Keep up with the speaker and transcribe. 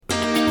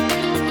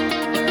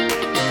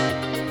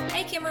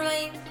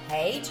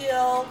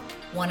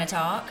Want to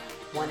talk?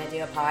 Want to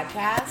do a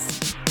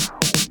podcast?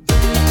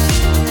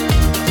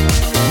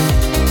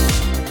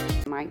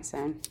 Mic's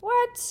on.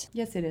 What?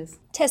 Yes, it is.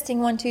 Testing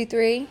 1, 2,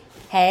 3.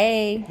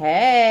 Hey.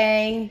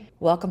 Hey.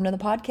 Welcome to the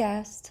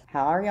podcast.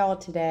 How are y'all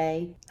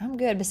today? I'm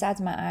good, besides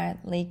my eye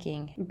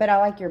leaking. But I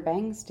like your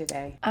bangs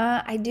today.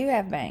 I do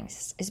have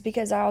bangs. It's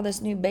because all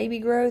this new baby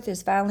growth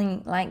is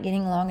finally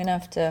getting long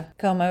enough to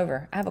comb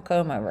over. I have a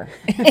comb over.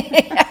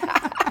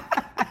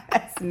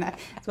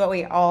 That's what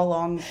we all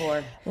long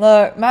for.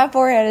 Look, my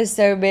forehead is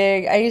so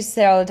big. I used to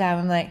say all the time,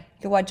 I'm like,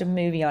 you could watch a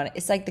movie on it.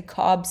 It's like the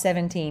Cobb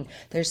 17.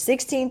 There's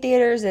 16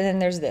 theaters, and then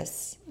there's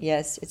this.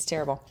 Yes, it's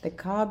terrible. The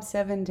Cobb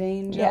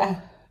 17, Jill?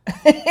 Yeah.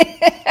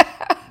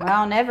 Well,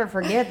 I'll never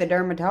forget the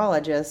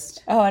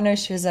dermatologist. Oh, I know.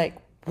 She was like,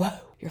 whoa,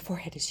 your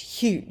forehead is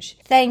huge.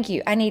 Thank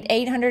you. I need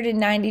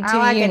 892 All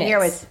I units. could hear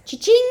was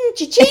cha-ching,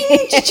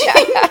 cha-ching,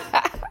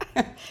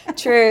 cha-ching.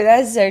 True,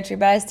 that's so true,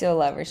 but I still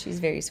love her. She's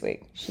very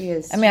sweet. She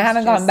is. I mean, I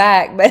haven't gone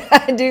back, but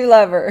I do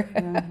love her.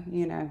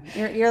 You know,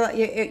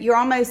 you're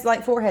almost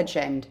like forehead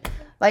shamed.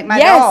 Like my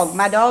Yes. dog.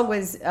 My dog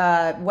was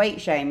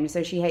weight shamed,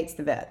 so she hates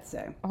the vet.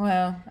 So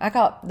Well, I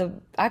call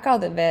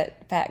the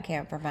vet fat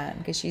camp for mine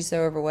because she's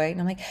so overweight,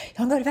 and I'm like, you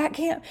want to go to fat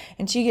camp?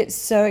 And she gets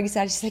so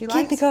excited. She's like, get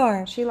in the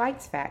car. She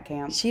likes fat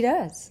camp. She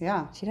does.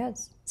 Yeah. She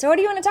does. So what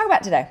do you want to talk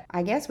about today?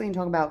 I guess we can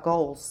talk about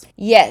goals.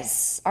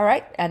 Yes. All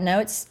right. I know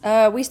it's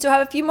we still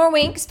have a few more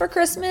weeks for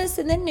Christmas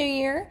and then New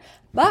Year,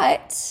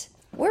 but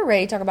we're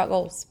ready to talk about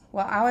goals.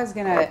 Well, I was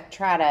gonna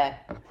try to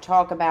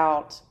talk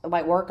about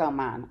work on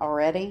mine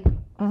already.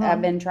 Mm-hmm.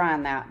 I've been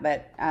trying that,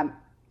 but I'm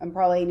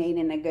probably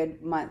needing a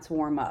good month's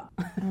warm up.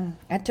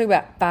 I took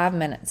about 5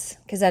 minutes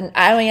because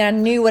I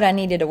knew what I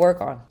needed to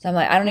work on. So I'm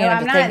like, I don't even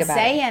have I'm to think not about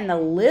it. saying the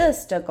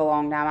list took a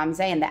long time. I'm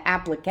saying the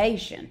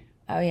application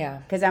Oh, yeah.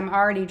 because I'm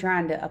already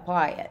trying to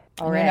apply it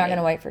And already. you're not going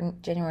to wait for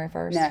January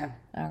 1st? No.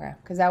 Okay.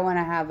 Because I want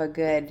to have a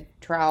good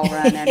trial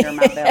run under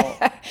my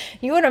belt.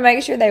 You want to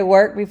make sure they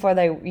work before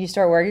you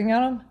start working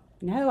on them?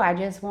 No, I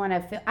just want to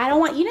feel. I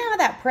don't want. You know how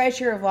that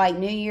pressure of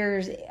New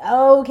Year's.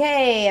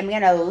 Okay, I'm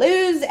gonna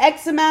lose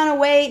X amount of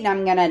weight, and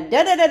I'm gonna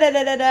da da da da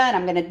da da da, and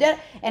I'm gonna da.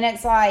 And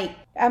it's like,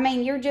 I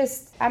mean, you're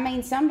just. I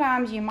mean,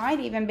 sometimes you might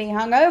even be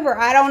hungover.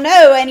 I don't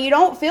know, and you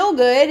don't feel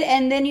good,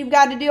 and then you've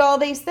got to do all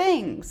these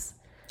things.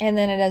 And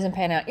then it doesn't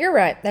pan out. You're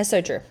right. That's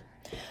so true.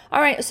 All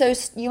right. So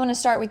you want to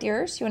start with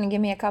yours? You want to give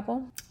me a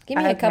couple? Give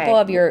me a couple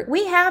of your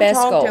We have best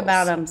talked goals.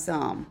 about them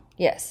some.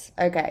 Yes.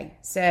 Okay,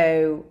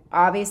 so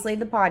obviously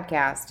the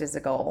podcast is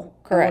a goal.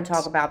 Correct. And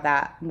we'll talk about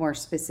that more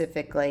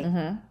specifically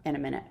in a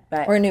minute.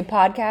 But We're going to do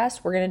podcast.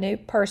 We're going to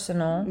do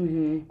personal.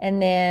 Mm-hmm.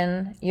 And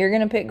then you're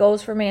going to pick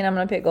goals for me, and I'm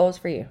going to pick goals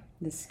for you.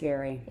 it's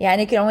scary. Yeah, and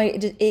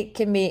it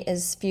can be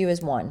as few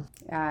as one.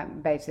 I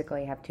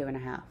basically have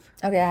 2.5.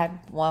 Okay, I had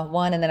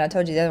one, and then I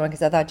told you the other one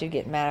because I thought you'd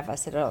get mad if I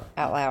said it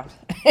out loud.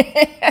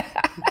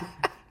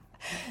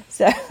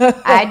 So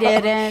I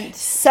didn't.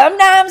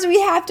 sometimes we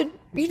have to,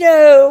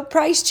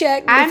 price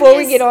check before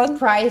we get on.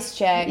 Price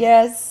check.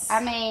 Yes.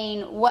 I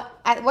mean,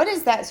 what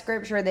is that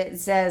scripture that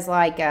says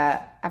I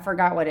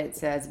forgot what it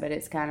says, but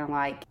it's kind of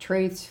like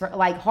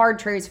hard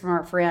truths from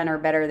a friend are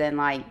better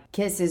than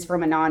kisses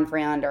from a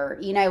non-friend, or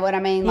you know what I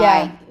mean?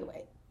 Yeah.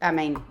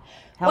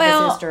 Help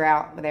a sister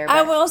out there.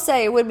 I will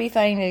say it would be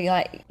funny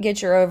to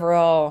get your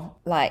overall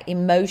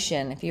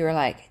emotion if you were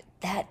like,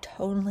 that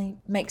totally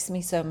makes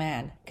me so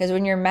mad. Because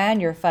when you're mad,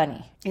 you're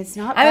funny. It's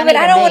not. I mean, but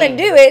I don't want to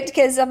do it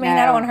because I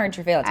don't want to hurt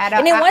your feelings.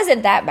 And it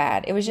wasn't that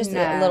bad. It was just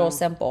a little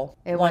simple.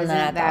 It one wasn't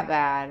that that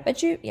bad.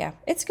 But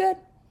it's good.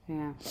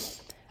 Yeah.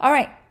 All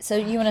right. So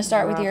you want to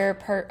start with your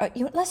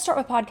let's start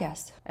with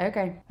podcast.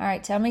 Okay. All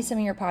right. Tell me some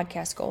of your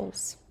podcast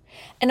goals.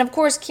 And of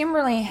course,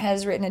 Kimberly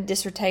has written a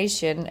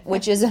dissertation,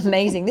 which is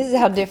amazing. This is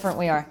how different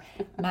we are.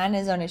 Mine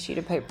is on a sheet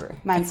of paper.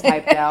 Mine's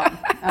typed out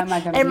on my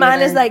computer. And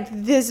mine is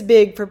this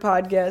big for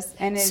podcasts.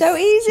 And it's so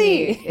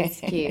easy. Cute. It's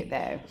cute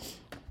though.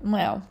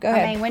 Well, go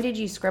ahead. I mean, when did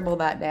you scribble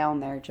that down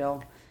there,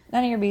 Jill?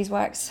 None of your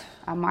beeswax.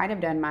 I might have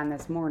done mine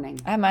this morning.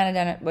 I might have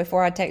done it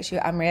before I text you.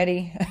 I'm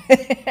ready.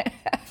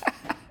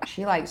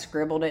 She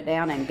scribbled it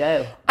down and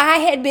go. I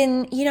had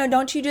been,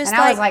 don't you just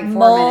And I was 4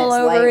 mull minutes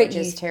over late, it, which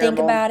you is think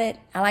terrible. about it.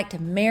 I like to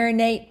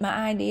marinate my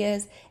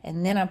ideas,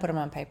 and then I put them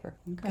on paper.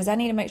 Because I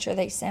need to make sure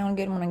they sound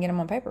good when I get them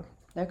on paper.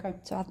 Okay.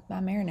 So I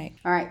marinate.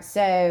 All right.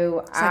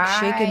 So like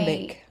shake and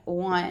bake.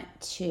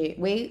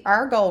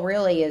 Our goal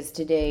really is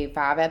to do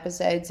 5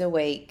 episodes a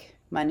week,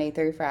 Monday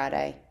through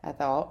Friday, I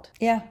thought.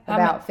 Yeah.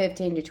 About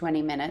 15 to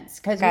 20 minutes.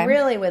 Because Okay. we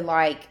really would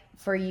like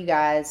for you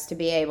guys to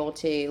be able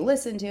to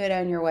listen to it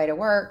on your way to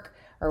work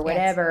or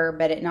whatever,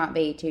 but it not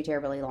be too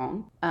terribly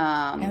long.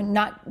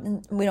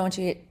 And we don't want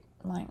you to get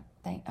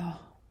I'm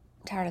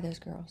tired of those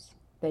girls.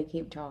 They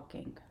keep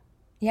talking.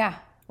 Yeah.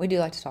 We do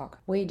like to talk.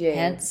 We do.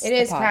 Hence It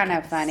is the kind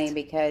of podcast. funny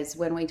because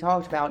when we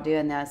talked about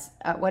doing this,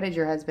 what did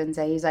your husband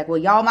say? He's like, well,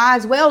 y'all might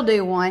as well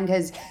do one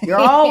because you're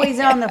always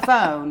on the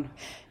phone.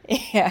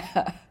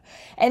 Yeah.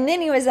 And then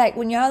he was like,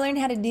 when y'all learn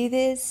how to do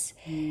this,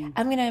 I'm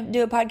going to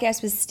do a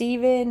podcast with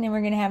Steven, and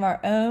we're going to have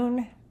our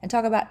own and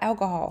talk about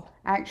alcohol.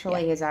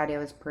 Actually, his idea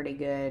was pretty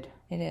good.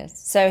 It is.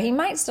 So he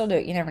might still do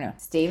it. You never know.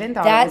 Steven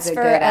thought That's it was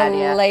a for good a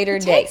idea. later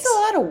It date. takes a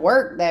lot of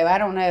work, though. I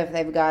don't know if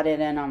they've got it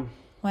in them.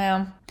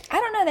 Well, I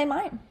don't know. They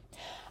might.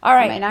 All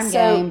right. mean, I'm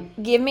so game.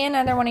 give me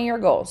another one of your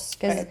goals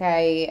because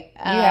Okay.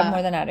 you have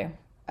more than I do.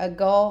 A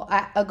goal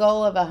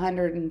of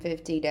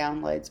 150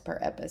 downloads per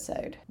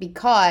episode,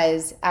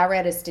 because I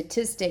read a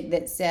statistic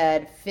that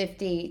said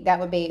 50. That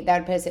would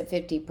put us at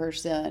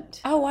 50%.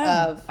 Oh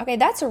wow. Of Okay,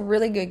 that's a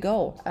really good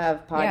goal.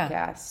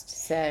 podcasts.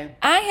 So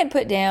I had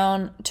put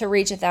down to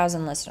reach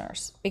 1,000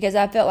 listeners because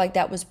I felt like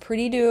that was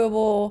pretty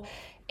doable.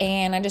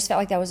 And I just felt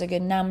like that was a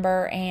good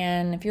number.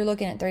 And if you're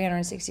looking at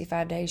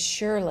 365 days,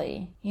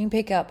 surely you can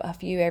pick up a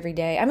few every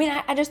day. I mean,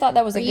 I just thought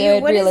that was a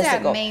good, what realistic does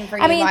that goal. mean for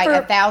you? I mean, like for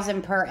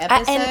 1,000 per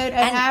episode, an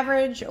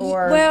average,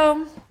 or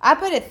well, I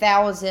put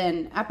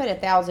 1,000. I put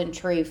 1,000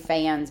 true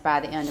fans by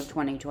the end of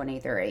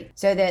 2023,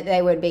 so that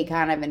they would be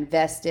kind of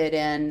invested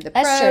in the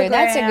That's program. true.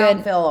 That's a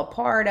good- feel a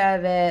part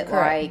of it.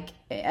 Correct.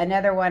 Like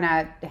another one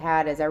I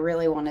had is I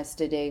really want us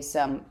to do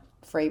some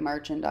free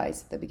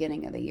merchandise at the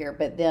beginning of the year,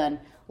 but then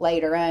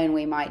later on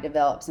we might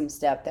develop some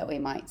stuff that we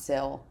might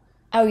sell.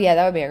 oh yeah,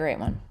 that would be a great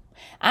one.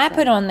 I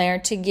put on there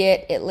to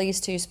get at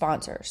least 2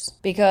 sponsors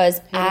because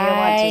do you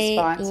want to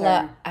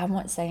sponsor? I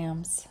want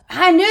Sam's.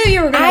 I knew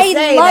you were going I to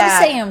say love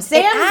that. Sam's.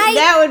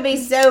 That would be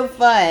so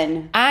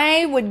fun.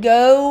 I would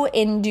go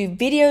and do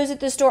videos at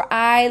the store.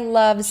 I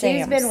love Sam's.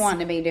 She's been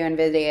wanting to be doing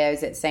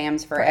videos at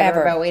Sam's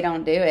forever, but we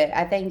don't do it.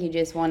 I think you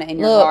just want it in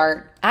your Look,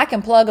 heart. I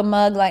can plug a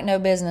mug like no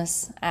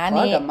business.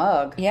 Plug a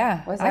mug?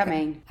 Yeah. What's I that can-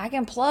 mean? I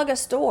can plug a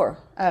store.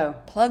 Oh.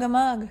 Plug a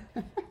mug.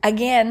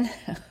 Again.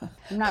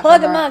 not Plug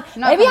a from mug.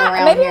 I'm not Maybe from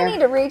I around here. need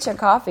to reach a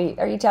coffee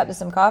or reach out to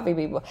some coffee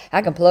people.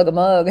 I can plug a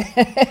mug.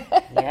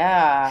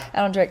 Yeah. I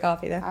don't drink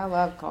coffee though. I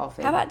love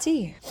coffee. How about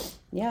tea?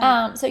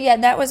 Yeah. So yeah,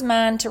 that was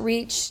mine to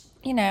reach.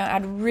 You know,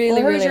 I'd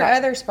really, Who's really your like.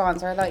 other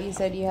sponsor? I thought you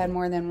said you had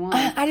more than one.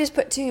 I just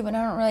put 2, but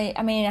I don't really.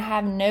 I mean, I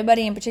have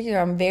nobody in particular.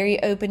 I'm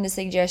very open to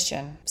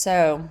suggestion.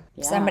 So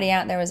if somebody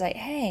out there was like,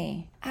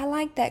 "Hey, I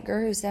like that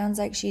girl who sounds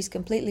like she's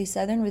completely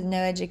Southern with no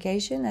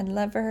education. I'd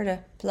love for her to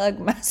plug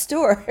my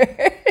store."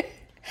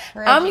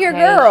 Her I'm your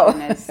girl.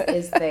 education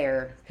is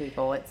there,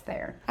 people. It's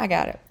there. I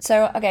got it.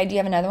 So okay, do you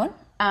have another one?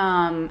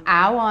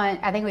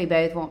 I think we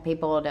both want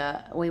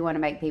we want to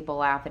make people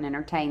laugh and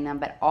entertain them,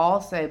 but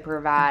also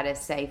provide a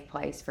safe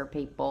place for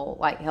people,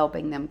 like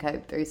helping them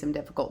cope through some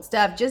difficult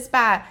stuff just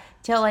by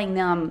telling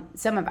them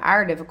some of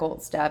our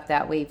difficult stuff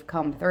that we've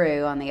come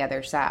through on the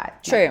other side.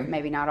 True.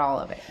 Maybe not all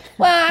of it.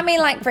 Well, I mean,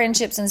 like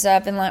friendships and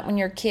stuff, and like when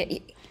you're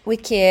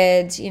with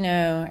kids, you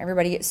know,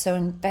 everybody gets so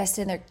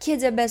invested. Their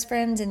kids have best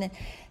friends, and then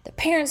the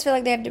parents feel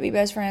like they have to be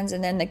best friends,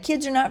 and then the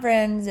kids are not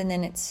friends, and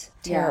then it's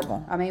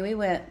terrible. Yeah. I mean, we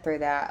went through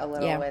that a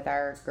little with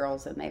our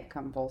girls, and they've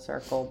come full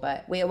circle.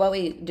 But what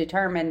we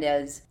determined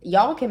is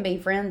y'all can be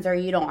friends, or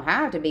you don't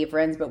have to be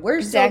friends, but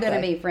we're still going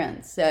to be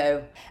friends.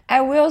 So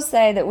I will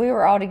say that we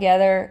were all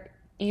together,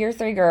 your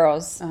 3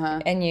 girls,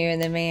 and you,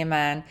 and then me and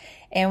mine,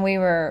 and we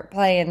were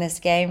playing this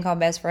game called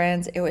Best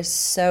Friends. It was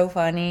so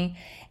funny,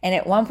 and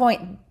at one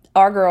point,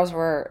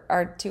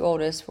 our 2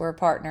 oldest were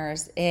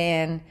partners,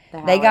 and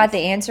they got the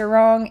answer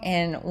wrong,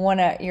 and one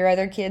of your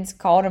other kids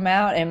called them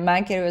out, and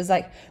my kid was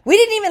like, "We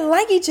didn't even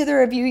like each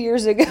other a few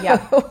years ago.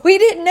 Yeah. We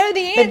didn't know the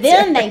answer." But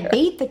then they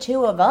beat the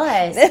 2 of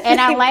us, and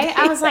I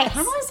was like,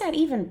 "How is that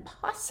even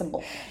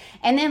possible?"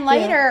 And then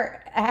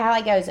later,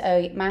 Hallie goes,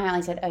 my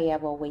Hallie said, "Oh yeah,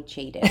 well we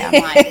cheated."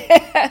 I'm like,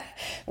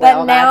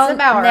 "Well, but now, that's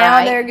about now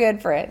right." they're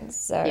good friends.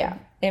 So Yeah.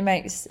 it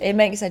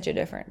makes such a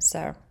difference.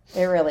 So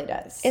It really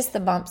does. it's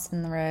the bumps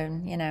in the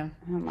road, you know.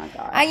 Oh my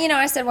God.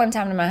 I said one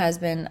time to my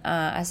husband,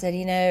 I said,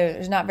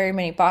 there's not very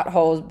many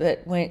potholes,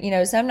 but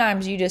when,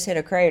 sometimes you just hit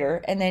a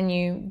crater and then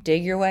you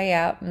dig your way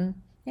out and,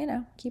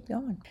 keep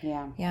going.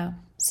 Yeah. Yeah.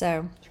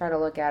 So Try to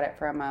look at it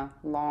from a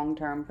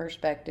long-term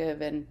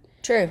perspective, and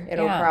true.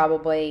 it'll Yeah.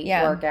 probably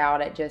Yeah. work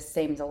out. It just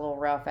seems a little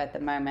rough at the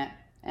moment.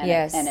 And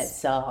Yes. and it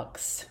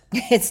sucks.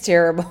 It's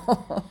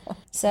terrible.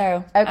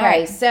 So Okay, all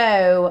right.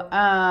 so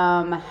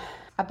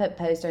I put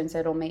posts on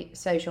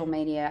social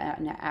media at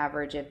an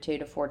average of 2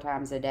 to 4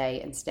 times a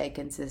day and stay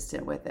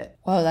consistent with it.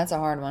 Whoa, that's a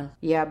hard one.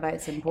 Yeah, but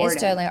it's important.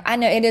 It's totally. I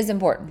know it is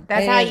important.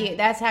 That's It how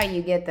is.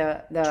 you get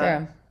the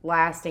True.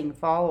 lasting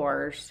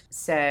followers.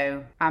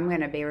 So I'm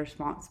going to be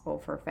responsible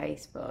for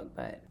Facebook,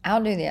 but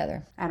I'll do the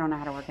other. I don't know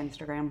how to work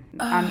Instagram.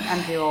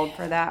 I'm too old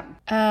for that.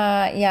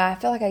 Yeah, I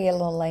feel like I get a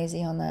little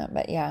lazy on that,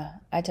 but yeah,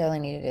 I totally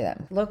need to do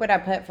that. Look what I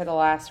put for the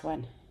last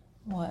one.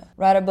 What?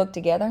 Write a book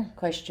together?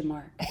 Question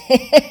mark.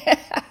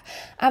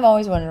 I've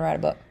always wanted to write a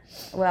book.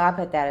 Well, I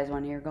put that as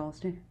one of your goals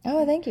too.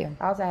 Oh, thank you.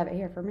 I also have it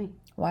here for me.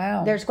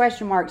 Wow. There's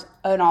question marks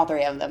on all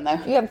 3 of them though.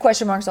 You have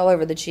question marks all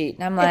over the sheet.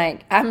 And I'm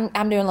like,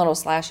 I'm doing little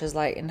slashes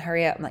like, and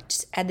hurry up. I'm like,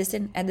 just add this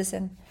in, add this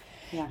in.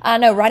 Yeah. I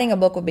know writing a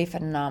book would be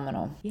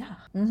phenomenal. Yeah.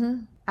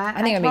 Mm-hmm. I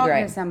think it'd be talked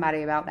great. to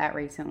somebody about that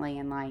recently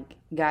and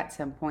got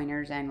some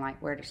pointers and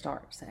where to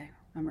start. So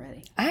I'm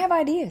ready. I have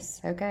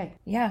ideas. Okay.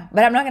 Yeah.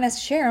 But I'm not going to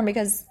share them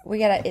because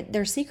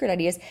they're secret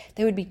ideas.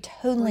 They would be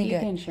totally You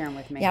good. can share them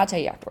with me. Yeah, I'll tell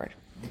you afterward.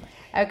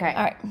 Okay.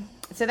 All right.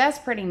 So that's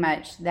pretty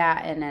much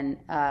that in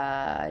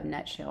a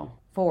nutshell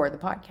for the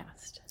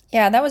podcast.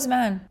 Yeah, that was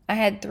mine. I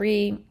had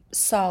 3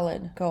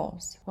 solid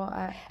goals. Well,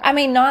 I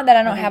mean, not that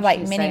I don't have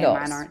like many goals.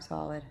 Mine aren't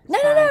solid.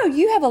 No.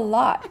 You have a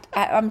lot.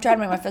 I'm trying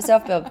to make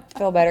myself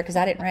feel better because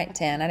I didn't write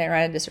 10. I didn't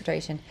write a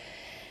dissertation.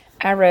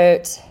 I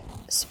wrote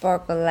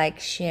sparkle like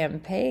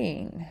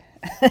champagne.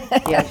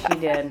 Yes, you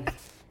did.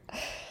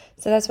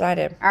 So that's what I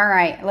did. All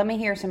right. Let me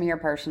hear some of your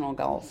personal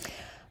goals.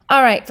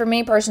 All right, for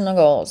me, personal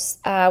goals,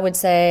 I would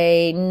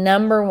say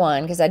number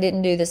 1, because I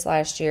didn't do this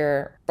last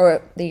year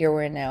or the year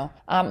we're in now,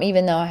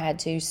 even though I had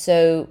to.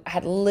 So I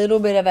had a little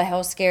bit of a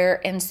health scare,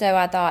 and so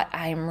I thought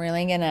I'm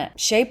really going to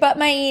shape up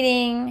my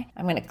eating.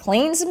 I'm going to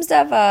clean some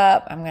stuff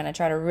up. I'm going to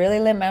try to really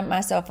limit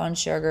myself on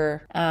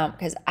sugar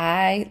because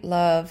I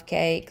love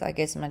cake like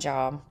it's my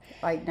job.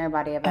 Like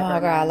nobody ever. Oh, my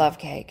God, I love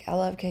cake. I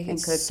love cake.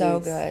 It's so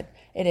good.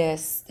 It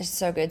is. It's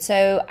so good.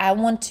 So I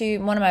want to,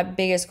 one of my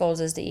biggest goals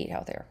is to eat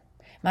healthier.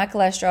 My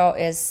cholesterol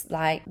is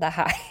like the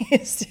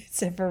highest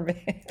it's ever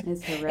been.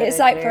 It's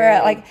like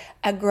for like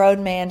a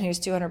grown man who's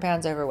 200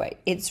 pounds overweight.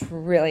 It's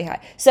really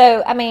high.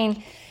 So, I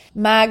mean,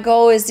 my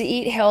goal is to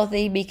eat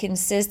healthy, be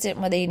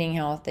consistent with eating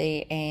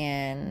healthy,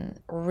 and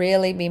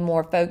really be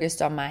more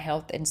focused on my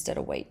health instead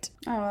of weight.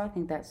 Oh, I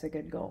think that's a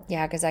good goal.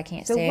 Yeah, because I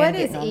can't stand getting on the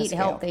scale. So what does eat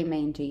healthy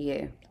mean to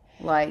you?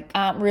 Like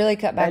really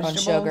cut back on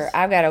sugar.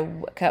 I've got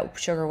to cut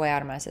sugar way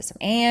out of my system.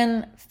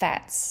 And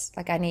fats.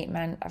 Like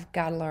I've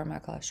got to lower my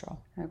cholesterol.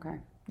 Okay.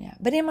 Yeah,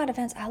 but in my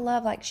defense, I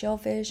love like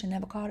shellfish and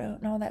avocado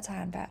and all that's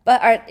high in fat.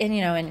 But in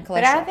cholesterol.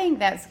 But I think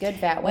that's good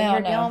fat. When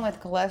you're dealing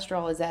with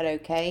cholesterol, is that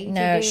okay?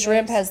 No,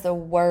 shrimp has the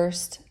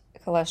worst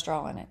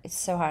cholesterol in it. It's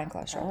so high in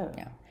cholesterol. Oh.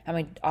 Yeah. I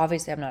mean,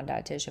 obviously, I'm not a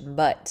dietitian,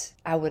 but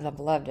I would have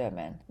loved to have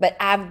been. But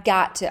I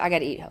got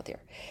to eat healthier.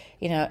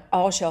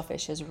 All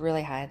shellfish is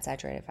really high in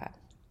saturated fat.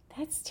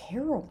 That's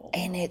terrible.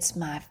 And it's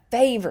my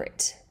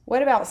favorite.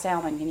 What about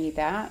salmon? Can you eat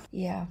that?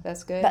 Yeah.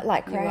 That's good. But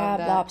like crab,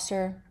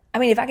 lobster. I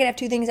mean, if I could have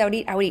 2 things I would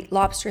eat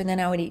lobster and then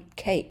I would eat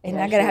cake. And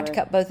I gotta have to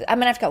cut both. I'm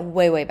gonna have to cut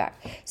way, way back.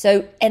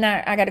 So, and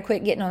I gotta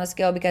quit getting on the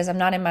scale because I'm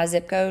not in my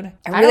zip code.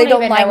 I really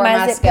don't like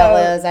my zip scale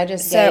code. Is. I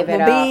just gave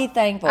it up. So, be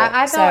thankful.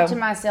 I thought to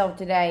myself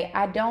today,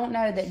 I don't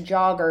know that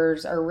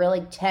joggers are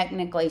really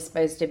technically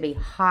supposed to be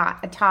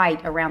tight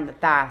around the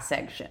thigh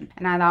section.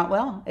 And I thought,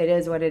 well, it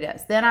is what it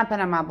is. Then I put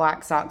on my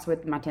black socks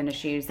with my tennis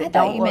shoes that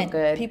don't look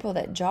good. People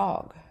that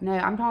jog. No,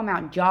 I'm talking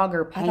about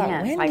jogger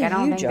pants. I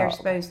don't think they're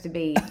supposed to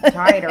be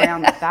tight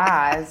around the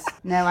thighs.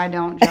 No, I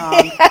don't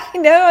jog. I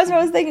know. That's what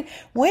I was thinking.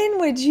 When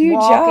would you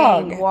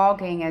jog?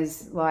 Walking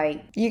is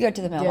like you go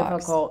to the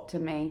mailbox. Difficult to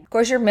me. Of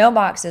course, your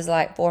mailbox is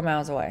like 4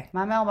 miles away.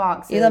 My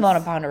mailbox. You live on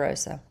a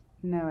Ponderosa.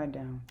 No, I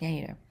don't. Yeah,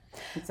 you do.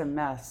 It's a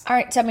mess. All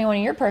right, tell me one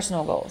of your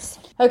personal goals.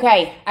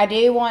 Okay, I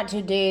do want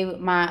to do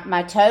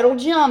my total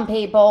gym,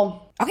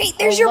 people. Okay,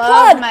 there's your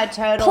plug. My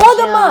total plug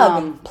gym. A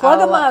mug.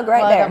 Plug a mug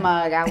right there. Plug a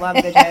mug. I love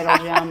the total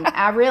gym.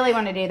 I really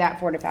want to do that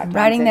 4 to 5 times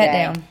Writing a that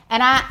day. down.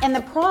 And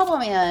the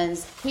problem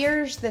is,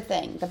 here's the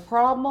thing. The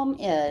problem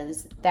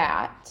is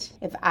that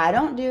if I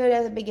don't do it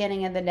at the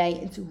beginning of the day,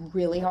 it's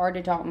really hard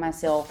to talk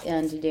myself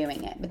into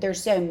doing it. But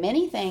there's so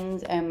many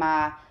things on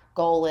my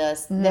goal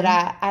list that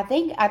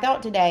I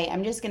thought today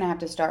I'm just gonna have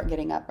to start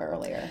getting up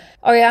earlier.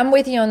 Oh yeah, I'm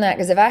with you on that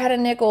because if I had a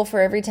nickel for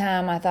every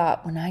time I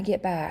thought when I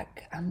get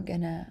back I'm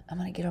gonna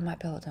get on my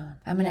Peloton.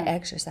 I'm gonna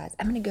exercise.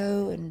 I'm gonna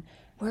go and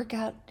work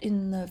out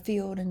in the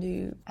field and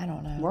do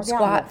squats.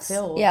 Out in the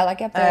field. Yeah,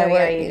 like up there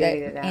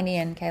where Andy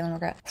and Kaylin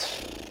work out.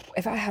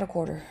 If I had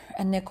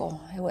a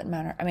nickel, it wouldn't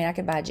matter. I mean, I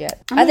could buy a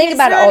jet. I think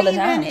about it all the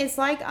time. It's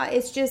like,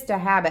 it's just a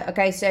habit.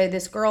 Okay, so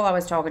this girl I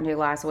was talking to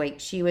last week,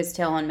 she was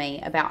telling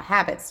me about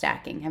habit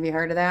stacking. Have you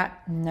heard of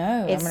that?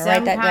 No, I'm going to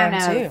write that down too.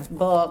 It's some kind of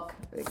book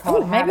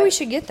called maybe we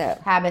should get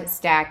that. Habit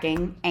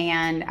Stacking,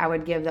 and I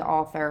would give the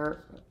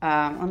author,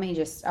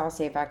 I'll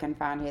see if I can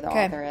find who the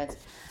author is.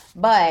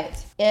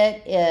 But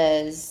it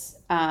is...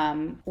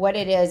 what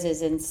it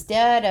is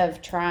instead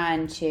of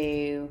trying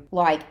to,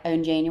 like,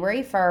 on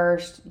January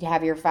 1st,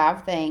 have your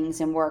 5 things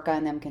and work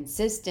on them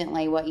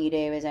consistently, what you do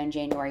is on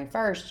January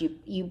 1st,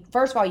 you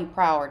first of all, you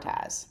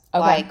prioritize,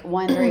 like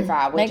 1 through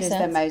 5, which is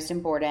the most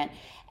important.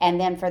 And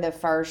then for the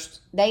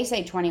first, they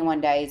say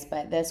 21 days,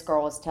 but this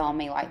girl was telling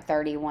me like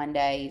 31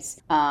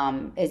 days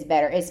is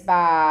better. It's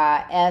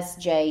by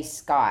S.J.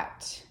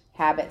 Scott.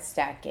 Habit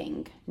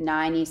Stacking,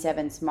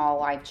 97 small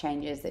life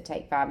changes that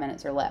take 5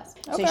 minutes or less.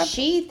 Okay. So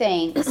she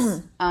thinks,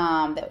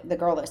 the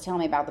girl that's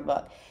telling me about the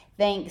book,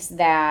 thinks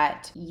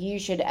that you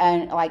should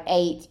own like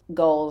 8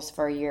 goals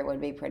for a year would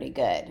be pretty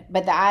good.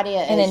 But the idea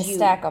and is then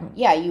stack them.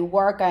 Yeah, you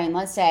work on,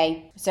 let's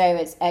say, so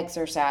it's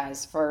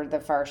exercise for the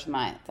first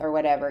month or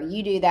whatever.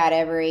 You do that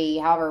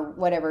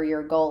whatever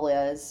your goal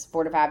is,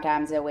 4 to 5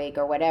 times a week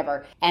or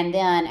whatever. And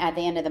then at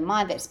the end of the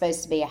month, it's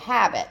supposed to be a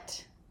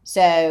habit.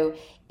 So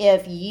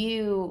if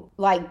you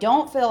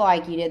don't feel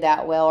like you did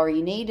that well, or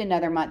you need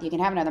another month, you can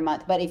have another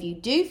month. But if you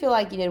do feel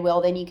like you did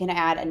well, then you can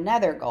add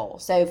another goal.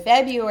 So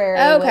February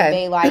would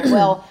be like,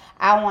 well,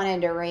 I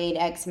wanted to read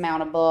X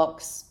amount of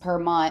books per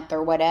month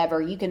or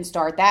whatever. You can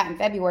start that in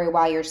February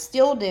while you're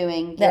still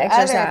doing the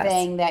other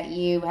thing that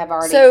you have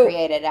already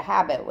created a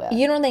habit with.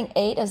 You don't think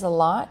 8 is a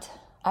lot?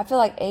 I feel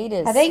like 8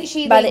 is. I think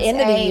she by thinks the end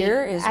 8, of the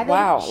year is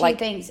wow. She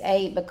thinks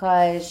 8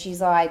 because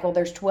she's like, well,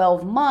 there's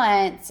 12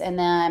 months, and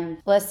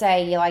then let's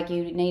say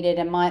you needed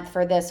a month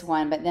for this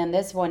one, but then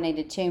this one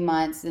needed 2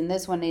 months, and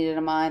this one needed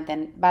a month,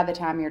 and by the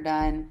time you're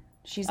done,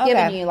 she's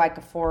giving you like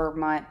a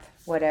 4-month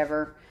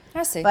whatever.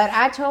 I see. But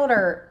I told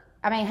her,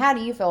 I mean, how do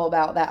you feel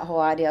about that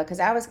whole idea? Because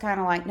I was kind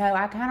of like, no,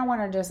 I kind of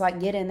want to just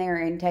get in there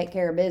and take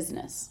care of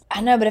business.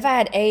 I know, but if I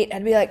had 8,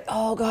 I'd be like,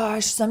 oh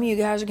gosh, some of you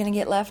guys are going to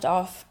get left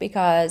off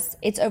because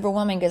it's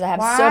overwhelming because I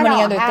have so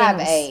many other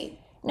things. 8.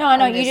 No, I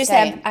know. You just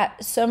have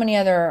so many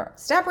other.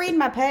 Stop reading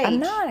my page. I'm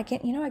not. I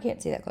can't. I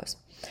can't see that close.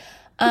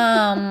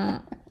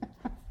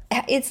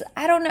 It's.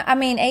 I don't know. I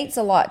mean, 8's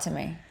a lot to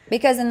me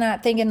because in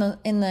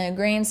the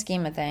grand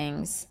scheme of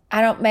things,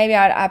 I don't. Maybe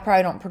I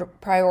probably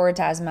don't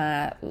prioritize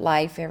my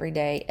life every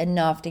day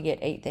enough to get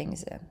 8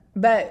 things in.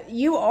 But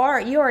you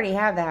already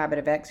have the habit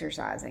of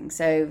exercising,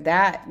 so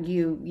that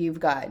you've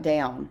got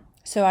down.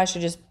 So I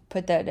should just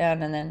put that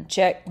down and then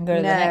check and go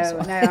to the next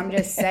one. No, I'm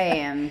just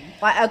saying.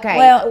 Okay.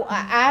 Well,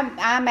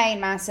 I made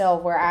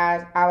myself where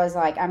I was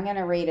like, I'm going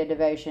to read a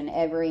devotion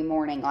every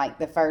morning,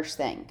 the first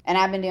thing. And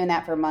I've been doing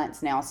that for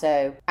months now,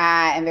 so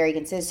I am very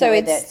consistent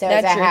with it. So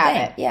it's a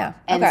habit. Thing. Yeah.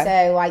 And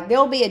so,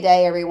 there'll be a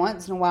day every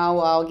once in a while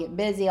where I'll get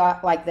busy.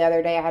 Like the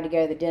other day, I had to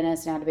go to the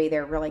dentist and I had to be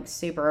there really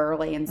super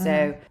early. And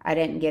so I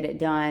didn't get it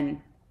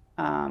done.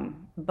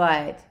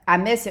 But I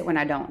miss it when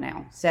I don't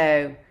now.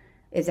 So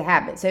it's a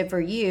habit. So for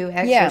you,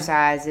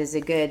 exercise is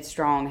a good,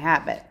 strong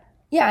habit.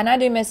 Yeah, and I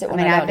do miss it when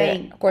I don't do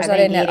it. Of course, I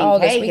didn't eat all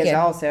this weekend. Cake is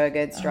also a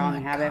good,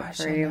 strong habit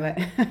for you. But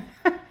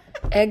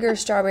Edgar's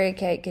strawberry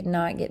cake could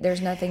not get.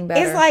 There's nothing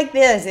better. It's like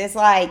this. It's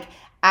like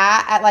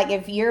I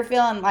if you're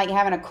feeling like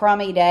having a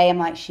crummy day, I'm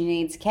like, she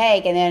needs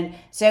cake, and then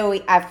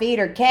I feed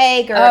her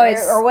cake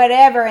or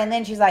whatever, and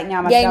then she's like,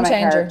 no, my stomach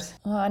hurts.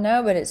 Well, I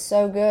know, but it's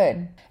so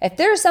good. If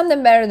there's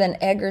something better than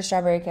Edgar's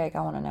strawberry cake, I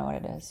want to know what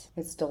it is.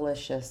 It's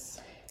delicious.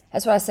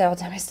 That's what I say all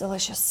the time. It's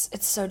delicious.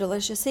 It's so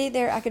delicious. See,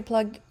 there, I could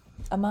plug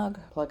a mug.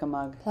 Plug a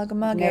mug. Plug a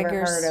mug, Never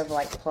Edgar's. heard of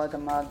plug a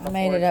mug before. I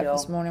made it up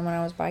this morning when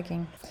I was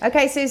biking.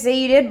 Okay, Susie,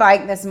 you did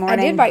bike this morning.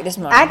 I did bike this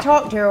morning. I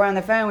talk to her on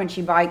the phone when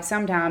she bikes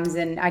sometimes,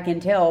 and I can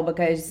tell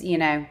because,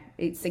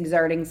 it's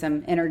exerting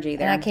some energy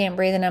there. And I can't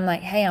breathe, and I'm like,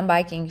 hey, I'm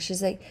biking.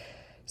 She's like,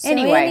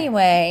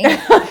 anyway.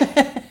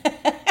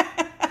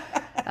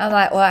 I'm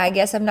like, well, I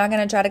guess I'm not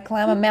going to try to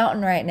climb a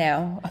mountain right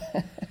now.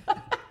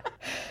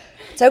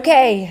 It's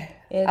okay.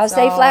 I'll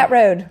stay flat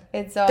road.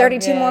 It's all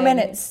 32 good. more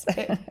minutes.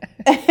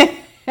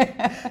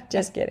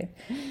 Just kidding.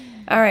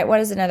 All right, what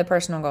is another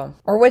personal goal?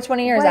 Or which one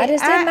of yours? I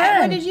just did mine.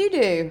 What did you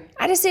do?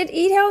 I just said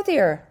eat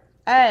healthier.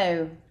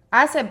 Oh,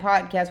 I said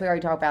podcast. We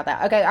already talked about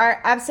that. Okay,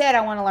 I've said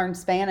I want to learn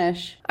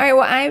Spanish. All right,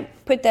 well, I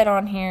put that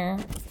on here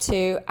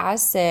too. I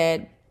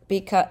said,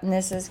 because, and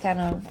this is kind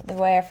of, the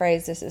way I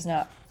phrase this is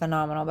not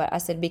phenomenal, but I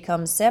said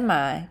become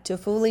semi to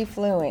fully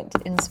fluent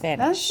in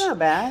Spanish. That's not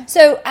bad.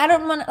 So I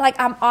don't want,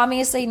 I'm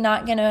obviously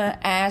not going to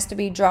ask to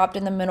be dropped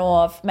in the middle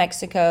of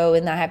Mexico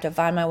and I have to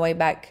find my way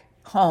back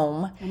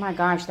home. Oh my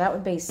gosh, that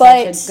would be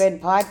such a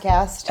good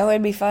podcast. Oh,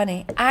 it'd be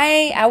funny.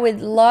 I would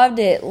love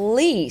to at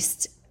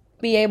least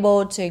be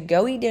able to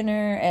go eat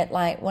dinner at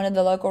one of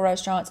the local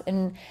restaurants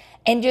and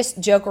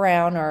just joke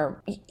around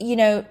or,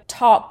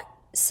 talk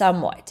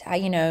somewhat.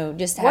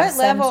 Just have what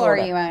level are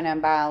you on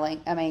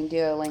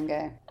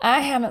Duolingo? I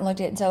haven't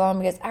looked at it in so long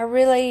because I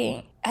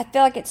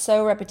feel like it's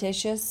so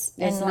repetitious.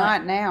 It's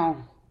not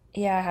now.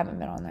 Yeah, I haven't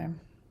been on there.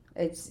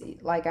 It's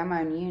I'm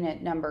on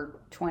unit number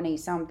 20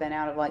 something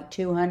out of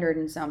 200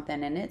 and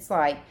something, and it's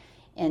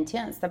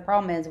intense. The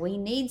problem is we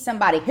need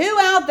somebody who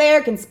out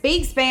there can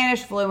speak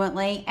Spanish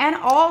fluently and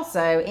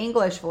also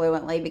English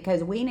fluently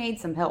because we need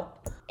some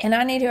help. And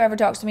I need whoever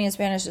talks to me in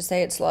Spanish to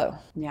say it slow.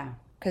 Yeah.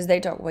 Because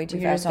they talk way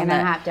too fast on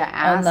that. Have to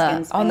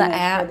ask on the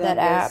app. That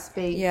app.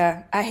 Speak.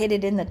 Yeah, I hit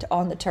it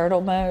on the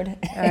turtle mode.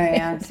 Oh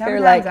yeah,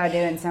 sometimes I do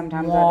and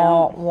sometimes I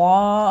don't.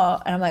 Wah,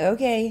 and I'm like,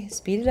 okay,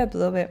 speed it up a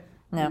little bit.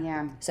 No.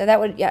 Yeah. So that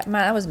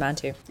was mine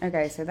too.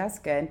 Okay, so that's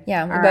good.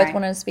 Yeah, we both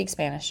want to speak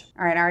Spanish.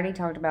 All right, I already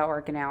talked about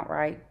working out,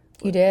 right?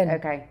 You did.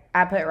 Okay.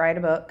 I put write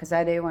a book because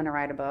I do want to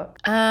write a book.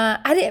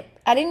 I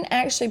didn't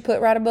actually put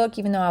write a book,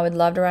 even though I would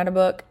love to write a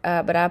book.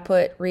 But I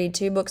put read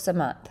 2 books a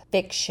month.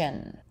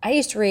 Fiction. I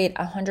used to read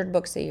 100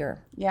 books a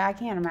year. Yeah, I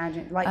can't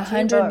imagine.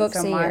 100 books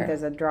a month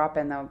is a drop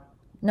in the.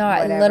 No,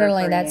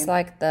 literally, that's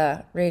like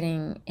the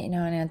reading, an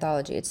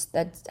anthology.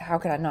 How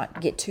could I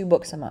not get 2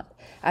 books a month?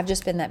 I've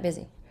just been that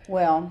busy.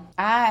 Well,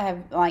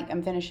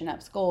 I'm finishing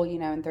up school,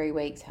 in 3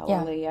 weeks.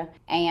 Hallelujah.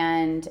 Yeah.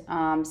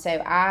 And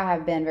so I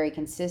have been very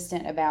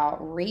consistent about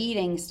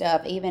reading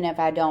stuff, even if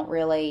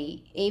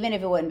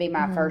it wouldn't be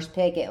my first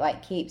pick, it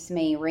like keeps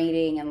me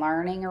reading and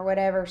learning or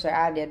whatever. So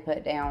I did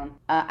put down,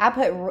 I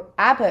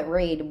put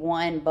read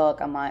one book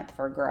a month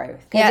for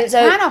growth. Because it's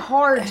kind of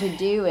hard to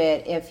do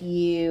it if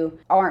you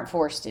aren't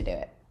forced to do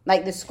it.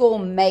 Like the school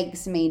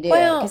makes me do it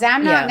because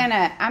I'm not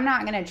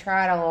gonna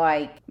try to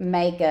like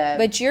make a.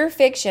 But you're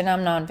fiction,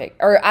 I'm nonfiction,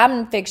 or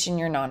I'm fiction,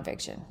 you're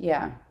nonfiction.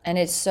 Yeah, and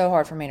it's so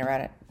hard for me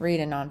to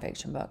read a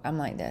nonfiction book. I'm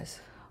like this.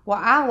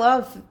 Well, I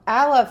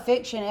love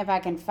fiction if I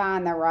can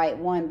find the right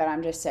one, but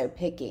I'm just so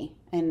picky,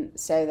 and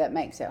so that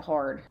makes it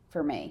hard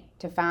for me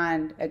to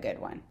find a good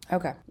one.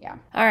 Okay. Yeah.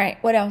 All right.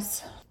 What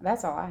else?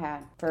 That's all I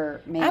had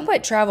for me. I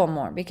put travel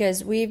more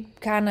because we've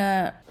kind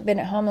of been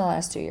at home the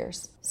last 2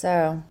 years.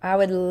 So I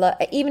would love,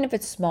 even if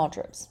it's small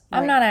trips. Right.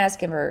 I'm not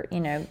asking for,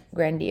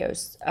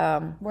 grandiose.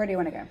 Where do you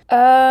want to go?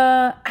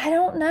 I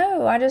don't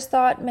know. I just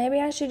thought maybe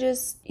I should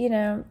just,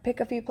 pick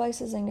a few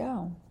places and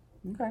go.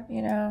 Okay.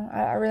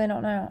 I really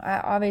don't know.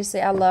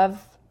 I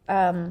love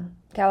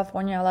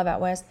California. I love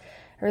out west.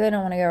 I really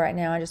don't want to go right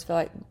now. I just feel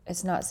like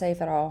it's not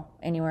safe at all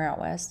anywhere out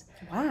west.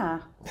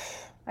 Wow.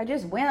 I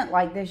just went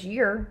like this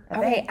year. I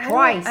think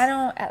twice. I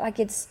don't like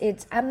it's.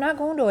 I'm not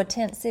going to a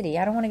tent city.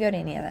 I don't want to go to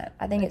any of that.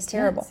 I think it's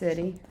terrible. Tent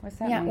city. What's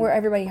that? Yeah, mean? where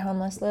everybody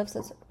homeless lives.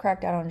 That's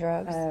cracked out on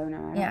drugs. Oh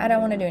no. I don't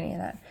want to do any of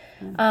that.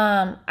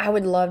 I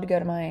would love to go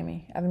to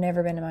Miami. I've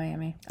never been to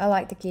Miami. I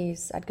like the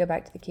Keys. I'd go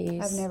back to the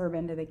Keys. I've never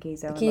been to the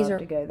Keys. I would Keys love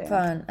to go there.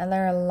 Fun, and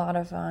they're a lot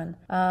of fun.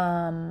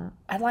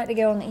 I'd like to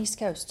go on the East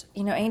Coast.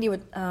 Andy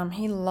would.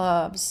 He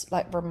loves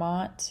like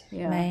Vermont,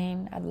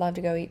 Maine. I'd love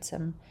to go eat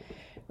some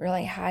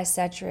really high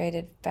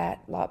saturated fat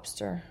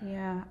lobster.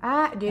 Yeah,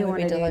 I do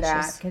want to do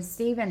that because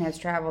Stephen has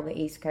traveled the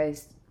East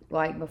Coast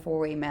like before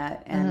we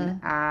met, and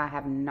I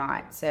have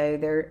not.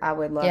 So I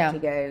would love to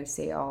go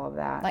see all of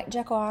that. Like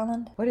Jekyll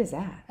Island. What is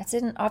that? That's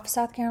off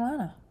South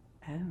Carolina.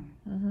 Oh.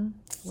 Mm-hmm.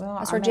 Well,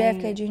 that's where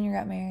JFK Jr.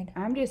 got married.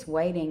 I'm just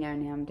waiting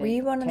on him to. Were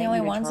you one of the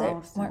only ones that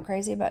weren't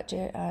crazy about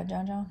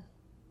John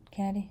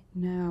Kennedy?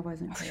 No, I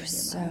wasn't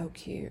crazy about so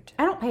cute.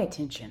 I don't pay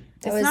attention.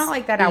 It's not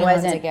like that I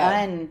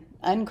wasn't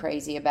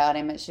uncrazy about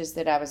him. It's just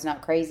that I was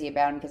not crazy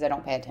about him because I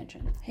don't pay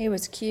attention. He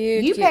was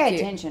cute. You pay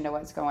attention to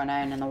what's going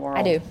on in the world.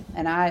 I do.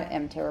 And I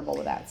am terrible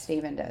with that.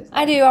 Steven does.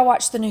 I do. I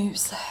watch the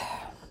news.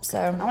 So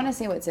I want to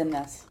see what's in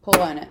this. Pull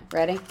on it.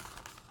 Ready?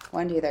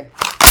 1, 2, 3.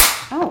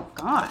 Oh,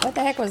 God. What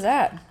the heck was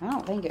that? I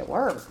don't think it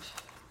worked.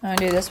 Want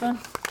to do this one?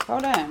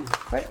 Hold on.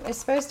 It's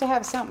supposed to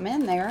have something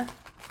in there,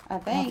 I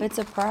think. Well, if it's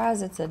a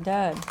prize, it's a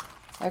dud.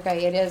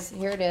 Okay, it is.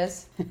 Here it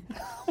is.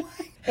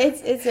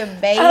 It's a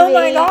baby. Oh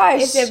my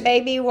gosh. It's a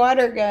baby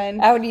water gun.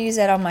 I would use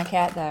that on my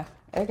cat though.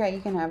 Okay, you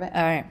can have it.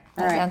 All right.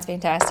 That sounds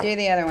fantastic. Do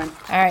the other one.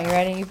 All right, you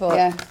ready? You pull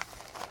it.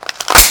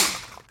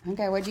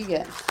 Okay, what'd you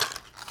get?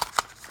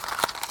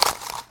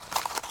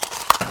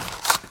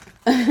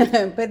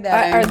 Put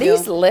that Are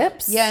these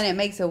lips? Yeah, and it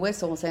makes a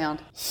whistle sound.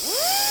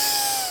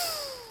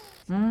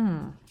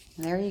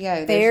 There you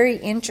go. Very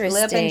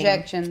interesting. Lip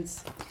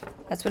injections.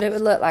 That's what it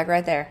would look like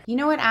right there. You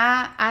know what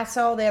I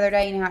saw the other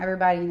day? How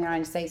everybody in the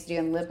United States is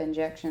doing lip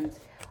injections.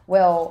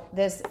 Well,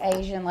 this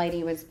Asian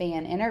lady was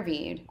being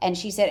interviewed, and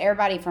she said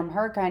everybody from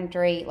her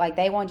country, like,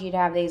 they want you to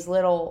have these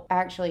little,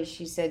 actually,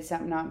 she said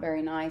something not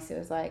very nice. It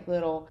was like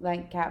little,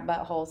 like, cat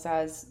butthole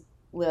size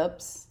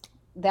lips.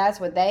 That's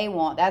what they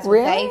want. That's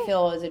what they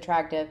feel is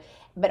attractive.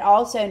 But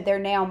also, they're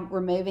now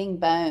removing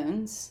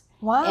bones.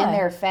 Why? In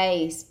their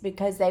face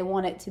because they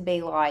want it to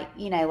be like,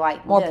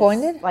 like more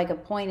pointed? Like a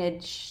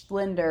pointed,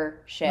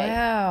 slender shape.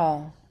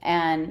 Wow.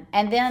 And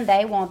then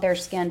they want their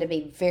skin to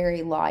be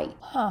very light.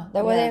 Huh.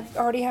 That way they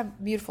already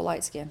have beautiful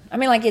light skin. I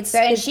mean, like it's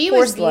and it's she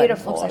porcelain. was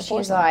beautiful. Like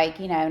she's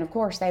like, and of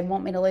course they'd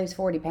want me to lose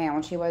 40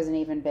 pounds. She wasn't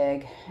even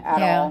big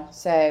at all.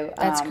 So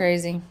that's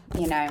crazy.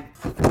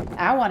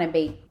 I want to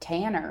be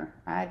tanner.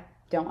 I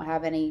don't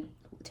have any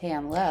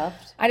tan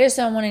left. I just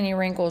don't want any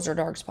wrinkles or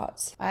dark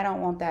spots. I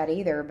don't want that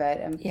either,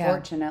 but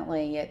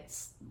unfortunately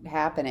it's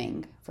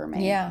happening for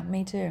me. Yeah,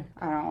 me too.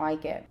 I don't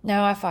like it.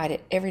 No, I fight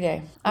it every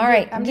day. All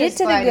right, I'm get just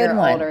to the glad good you're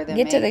one. older than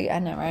Get to me. the I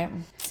know, right?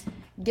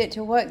 Get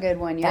to what good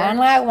one? Fine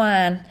like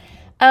wine.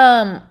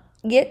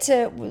 Get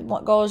to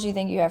what goals you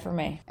think you have for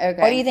me. Okay.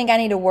 What do you think I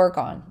need to work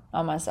on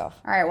myself?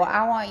 All right, well,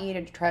 I want you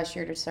to trust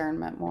your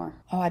discernment more.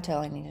 Oh, I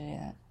totally need to do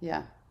that.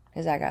 Yeah.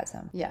 Because I got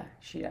some. Yeah,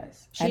 she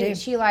does. I do.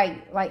 She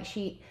like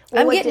she.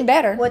 I'm getting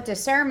better. With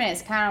discernment,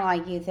 it's kind of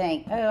like you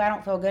think, oh, I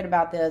don't feel good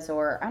about this,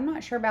 or I'm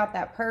not sure about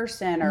that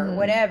person, or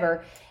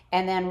whatever.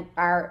 And then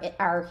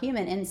our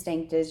human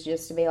instinct is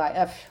just to be like,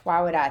 ugh,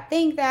 why would I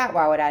think that?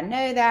 Why would I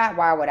know that?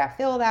 Why would I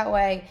feel that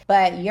way?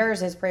 But yours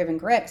has proven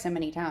correct so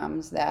many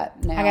times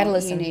that now I gotta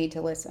listen. You need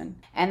to listen.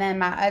 And then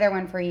my other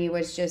one for you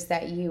was just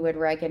that you would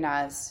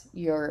recognize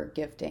your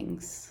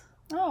giftings.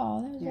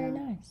 Oh, that was very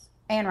nice.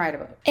 And write a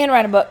book. And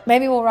write a book.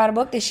 Maybe we'll write a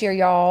book this year,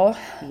 y'all.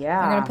 Yeah.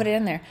 I'm going to put it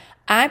in there.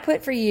 I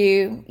put for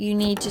you, you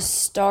need to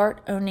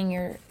start owning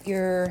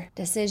your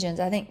decisions.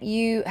 I think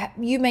you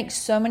make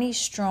so many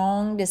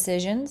strong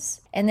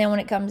decisions, and then when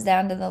it comes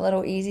down to the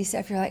little easy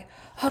stuff, you're like,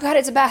 oh God,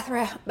 it's a bath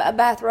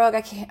rug.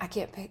 I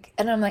can't pick.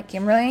 And I'm like,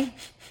 Kimberly,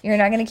 you're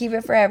not going to keep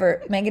it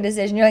forever. Make a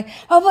decision. You're like,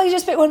 oh please,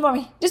 just pick one for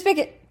me. Just pick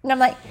it. And I'm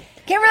like,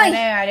 Kimberly,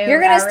 I do.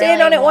 You're going to stand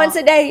really on it once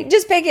a day.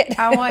 Just pick it.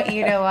 I want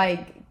you to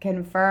like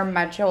confirm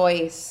my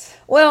choice.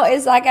 Well,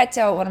 it's like I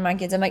tell one of my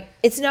kids, I'm like,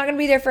 it's not going to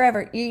be there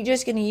forever. You're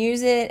just going to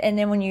use it, and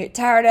then when you get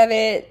tired of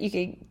it, you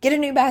can get a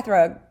new bath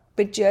rug.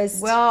 But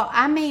just... Well,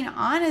 I mean,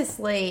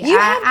 honestly... You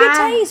have good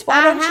taste.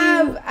 Why don't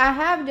you... I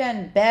have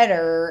done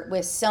better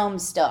with some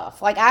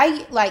stuff. Like,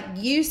 I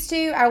used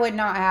to, I would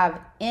not have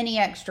any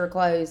extra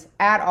clothes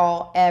at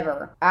all,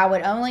 ever. I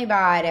would only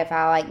buy it if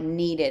I,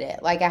 needed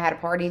it. Like, I had a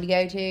party to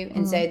go to,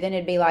 and so then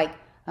it'd be like,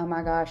 oh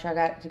my gosh, I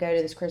got to go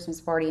to this Christmas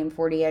party in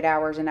 48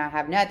 hours and I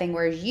have nothing.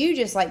 Whereas you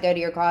just go to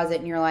your closet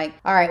and you're like,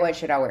 all right, what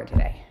should I wear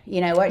today?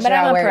 What should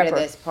I wear to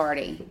this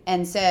party?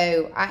 And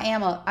so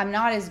I'm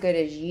not as good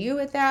as you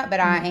with that,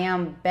 but I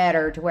am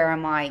better to where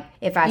I'm like,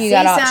 if I see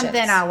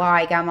something I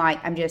like,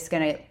 I'm just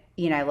going to,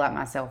 let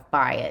myself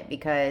buy it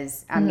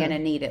because I'm going to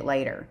need it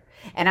later.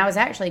 And I was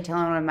actually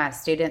telling one of my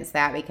students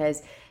that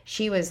because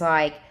she was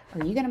like,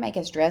 are you going to make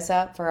us dress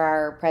up for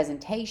our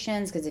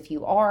presentations? Because if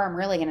you are, I'm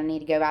really going to need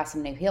to go buy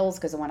some new heels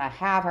because the one I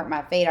have hurt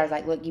my feet. I was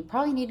like, look, you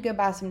probably need to go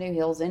buy some new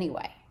heels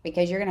anyway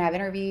because you're going to have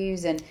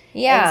interviews and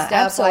stuff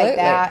absolutely. Like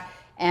that.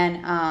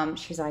 And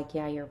she's like,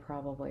 yeah, you're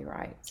probably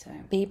right. So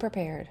be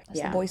prepared.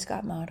 That's the Boy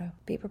Scout motto.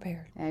 Be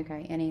prepared.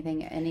 Okay. Any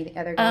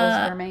other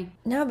goals for me?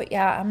 No, but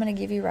I'm going to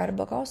give you write a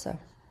book also.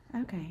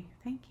 Okay.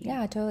 Thank you.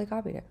 Yeah, I totally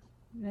copied it.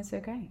 That's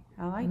okay.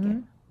 I like it.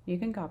 You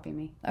can copy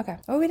me. Okay.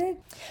 Oh, we did?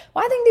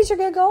 Well, I think these are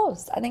good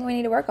goals. I think we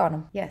need to work on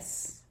them.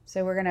 Yes.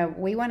 So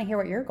we want to hear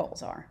what your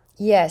goals are.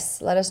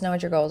 Yes. Let us know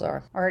what your goals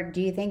are. Or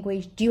do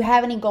you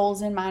have any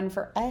goals in mind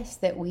for us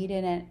that we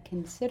didn't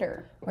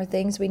consider? Or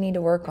things we need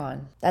to work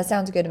on. That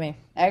sounds good to me.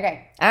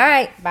 Okay. All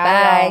right.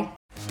 Bye.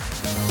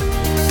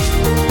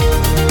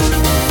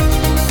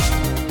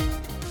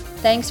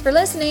 Thanks for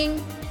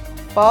listening.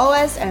 Follow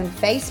us on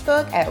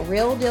Facebook at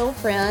Real Deal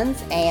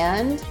Friends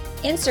and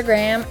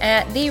Instagram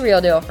at The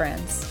Real Deal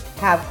Friends.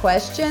 Have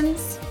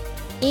questions?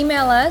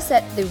 Email us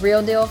at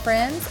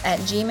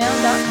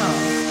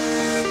therealdealfriends@gmail.com.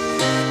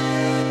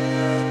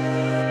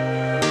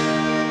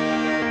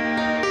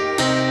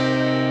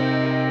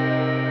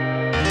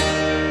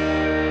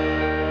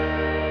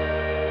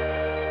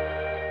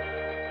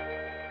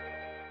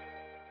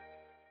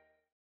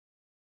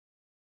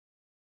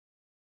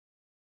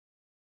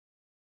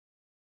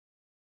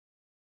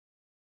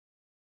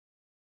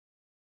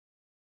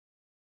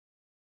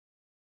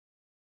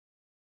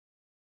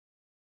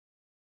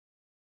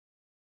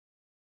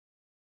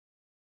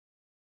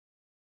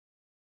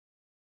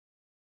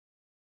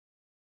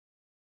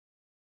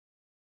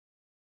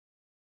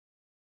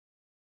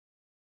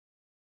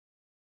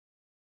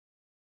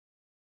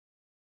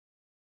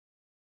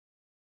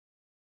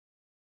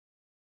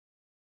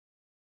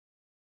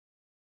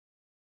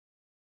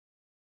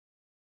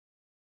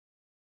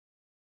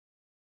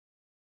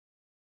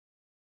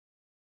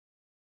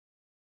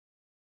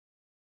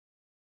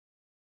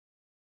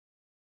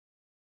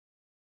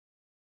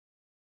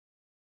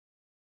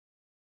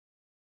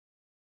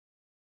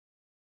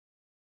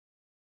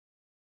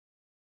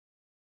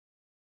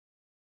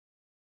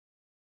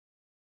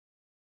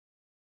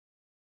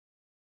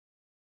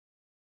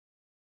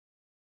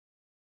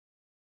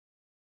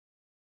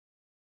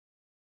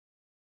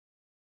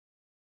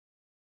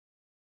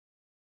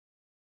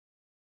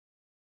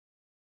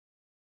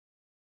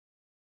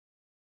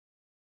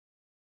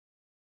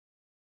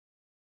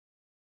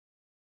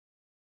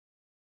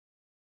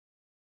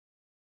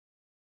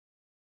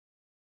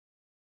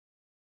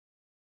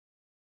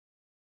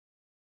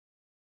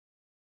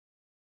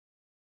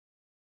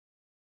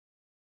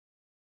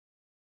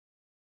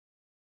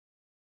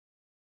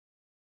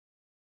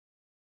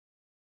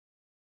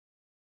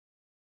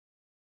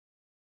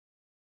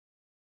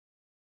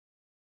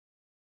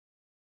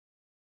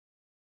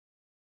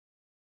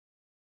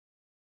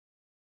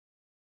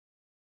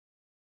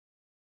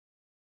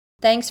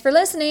 Thanks for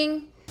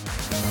listening.